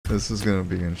This is gonna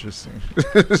be interesting.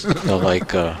 So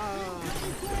like,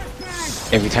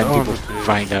 every time people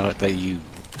find out that you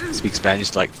speak Spanish,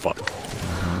 they're like, fuck.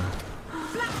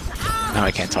 Now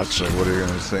I can't talk So shit. what are you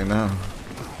gonna say now?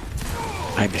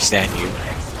 I understand you.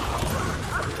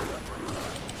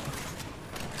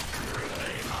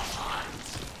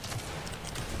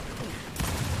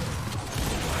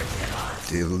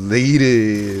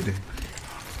 Deleted.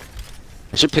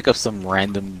 I should pick up some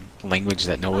random language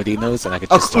that nobody knows, and I could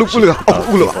just talk shit about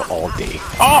people all day.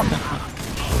 Oh!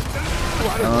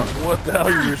 What the hell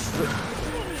are you saying?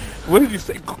 What did you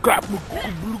say?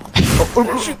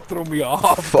 That shit threw me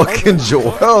off. Fucking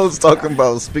Joel's talking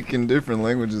about speaking different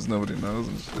languages nobody knows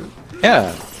and shit.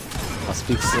 Yeah.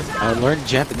 I learned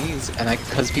Japanese, and I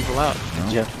cuss people out in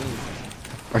Japanese.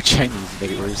 Or Chinese,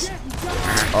 make it worse.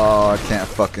 Oh, I can't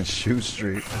fucking shoot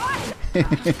straight.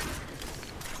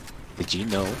 Did you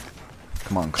know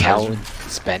Come on, cow Kaiser. in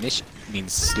Spanish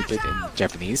means stupid in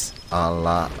Japanese? A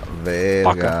la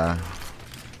verga.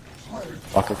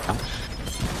 Fucker cow.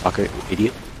 Fucker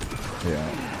idiot.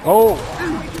 Yeah. Oh!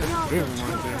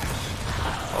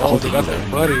 Oh, Hold it, that's you a there.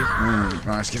 buddy.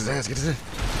 Nice, get his ass, get his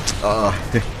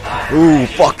ass. Ooh,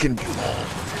 fucking.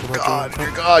 God,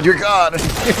 you're God, you're God.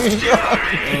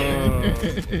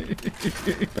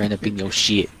 Ran up in your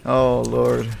shit. Oh,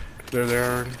 Lord. They're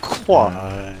there. Quad.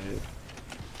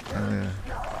 Yeah.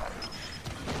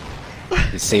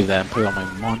 Save that and put it on my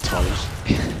montage.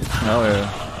 Oh, yeah.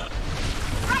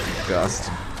 Ghost.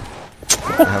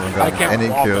 I haven't gotten can't any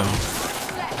walk kill.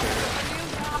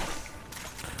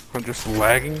 I'm just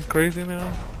lagging crazy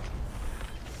now.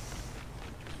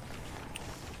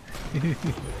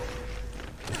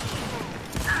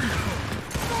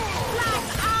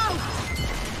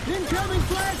 Incoming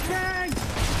flashbang!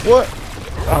 What?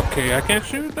 Okay, I can't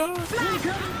shoot though.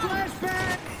 Incoming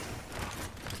flashbang!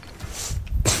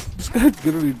 This guy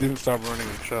literally didn't stop running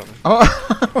and shot me. Oh.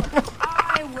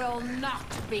 I will not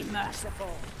be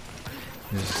merciful.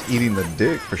 He's just eating the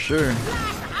dick for sure.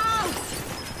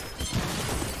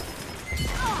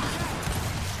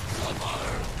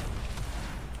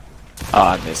 Oh,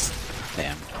 I missed.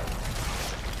 Damn.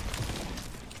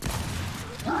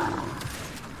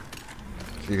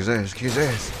 Kick his ass, kick his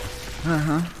ass.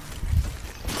 Uh-huh.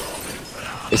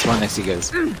 It's one next to you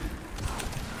guys.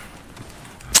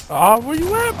 Ah, where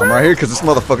you at, bro? I'm right here because this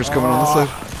motherfucker's coming on this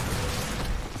side.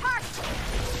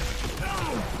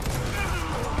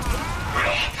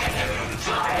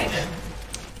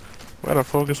 We gotta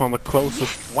focus on the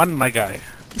closest one, my guy.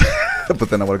 But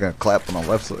then I would have got clapped on the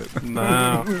left side.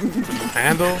 Nah.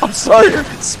 Handle? I'm sorry.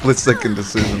 Split second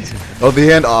decisions. Oh,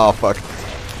 the end. Oh, fuck.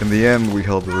 In the end, we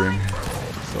held the ring.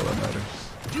 That's all that matters.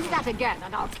 Do that again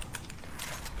and I'll...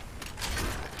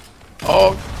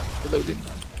 Oh, reloaded.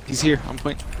 He's here, on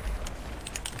point.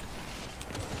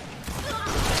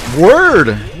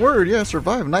 Word! Word, yeah,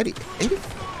 survive. 90. 80.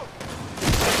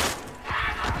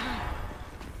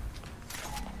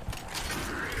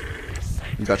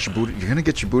 You got your booty. You're gonna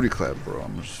get your booty clapped, bro.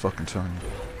 I'm just fucking telling you.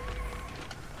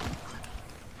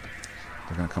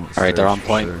 They're gonna come. Alright, they're on for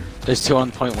point. sure. There's two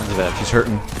on point, one's left. He's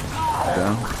hurting.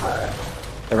 Down.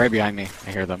 They're right behind me.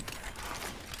 I hear them.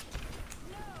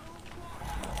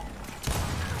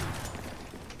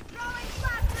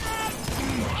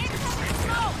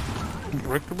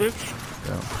 Break the bitch?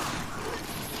 Yeah.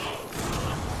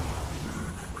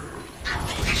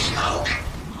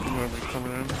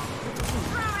 Coming in.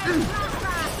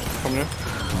 Coming in.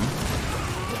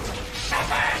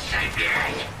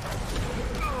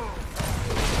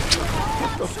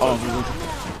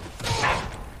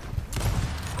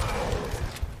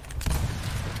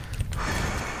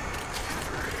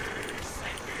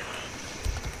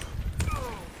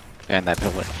 And that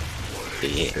pillar.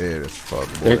 Yeah. It is fuck,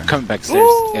 boy. They're coming back stairs.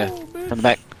 Ooh, Yeah. bitch. From the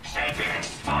back.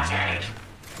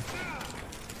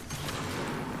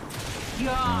 You're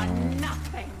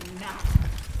nothing now.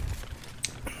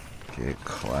 Get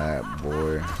clapped,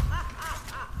 boy.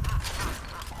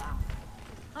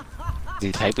 Is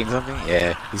he typing something?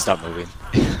 Yeah, he stopped moving.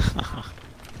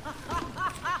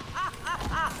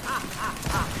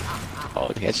 Oh,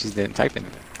 yeah, she's didn't typing.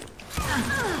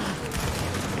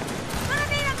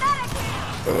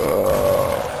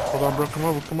 Hold on, bro. Come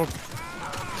over, come over.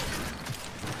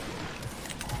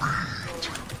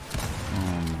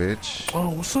 Bitch. Oh,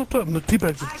 what's up, the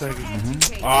teabag just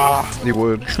tagging. Ah, He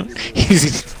would.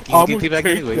 he's I'm getting gonna back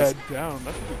take anyways. that down.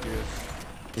 That's what it is.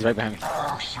 He's right behind me.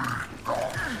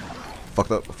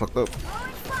 Fucked up, fucked up.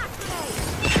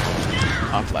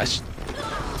 On flash.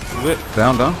 Lit.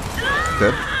 Down, down.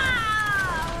 Dead.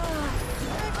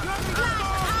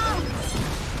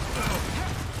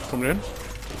 Coming in.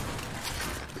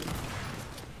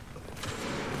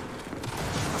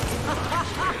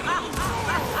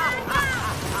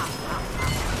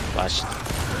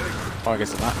 Oh, I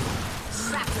guess it's not.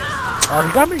 Oh,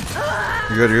 he got me.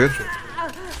 You good? You good?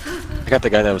 I got the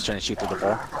guy that was trying to shoot through the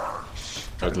wall.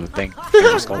 Or the thing.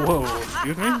 Whoa,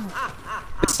 excuse me?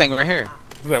 It's staying right here.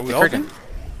 Is that we The all curtain. do?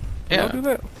 We all Yeah. do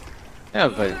that? Yeah,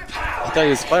 but I thought he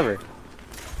was clever.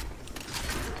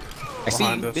 I see you,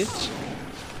 Behind us. bitch.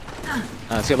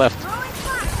 To your left.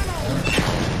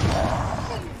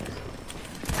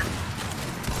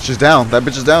 She's down. That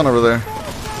bitch is down over there.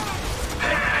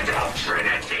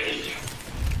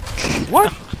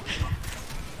 What?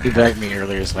 He bagged me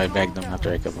earlier, so I bagged him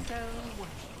after I killed him.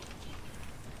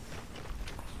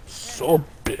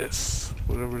 Sobis.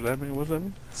 Whatever that means. What's that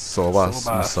mean? Sobas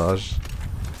Sobas. massage.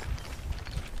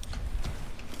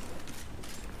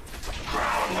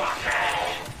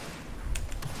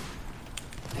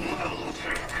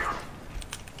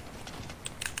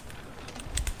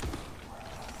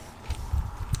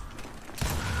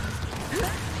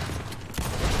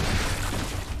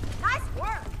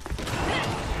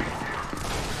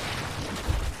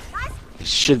 He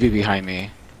should be behind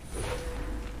me.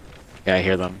 Yeah, I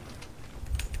hear them.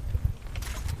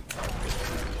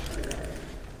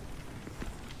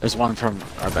 There's one from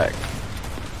our back.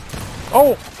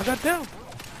 Oh, I got down.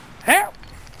 Help!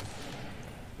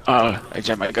 I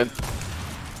jammed my gun.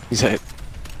 He's hit.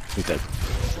 He's dead.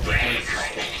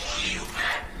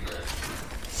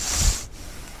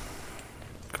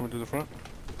 Coming to the front.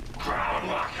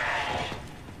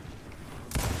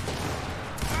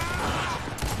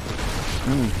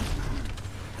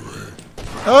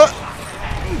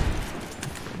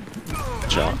 Good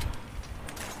job.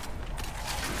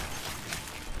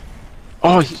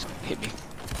 Oh, he hit me.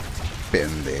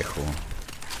 Pendejo.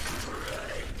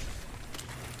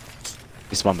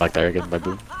 He spawned back there again, my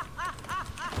boo.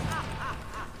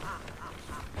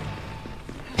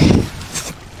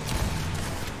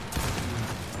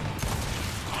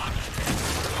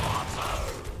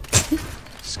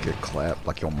 Just get clapped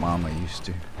like your mama used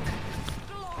to.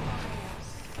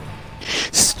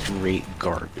 Straight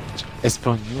garbage.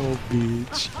 Espanol,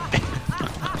 bitch.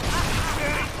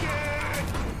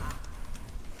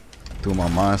 Tu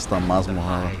mamá está más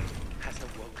mojada. Has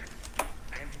awoken,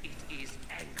 and it is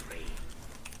angry.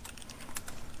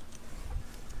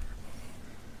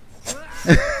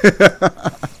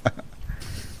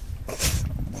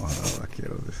 Mojada,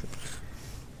 quiero decir.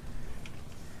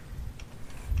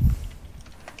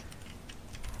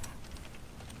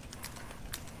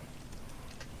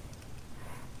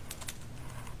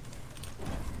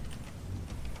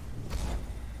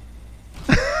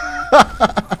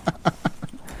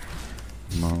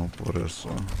 No, por eso.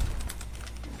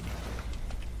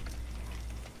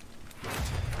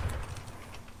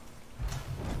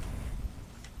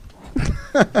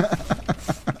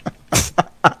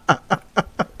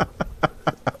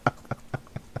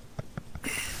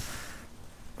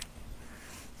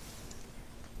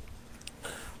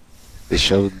 They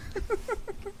showed.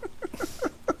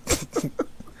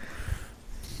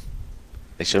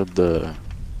 They showed the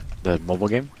mobile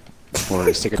game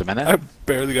for Secret of I Mana,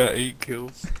 barely got 8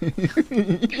 kills.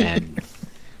 and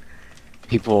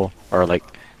people are like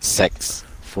sex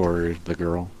for the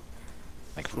girl,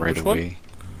 like right Which one? away.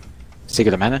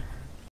 Secret of Mana.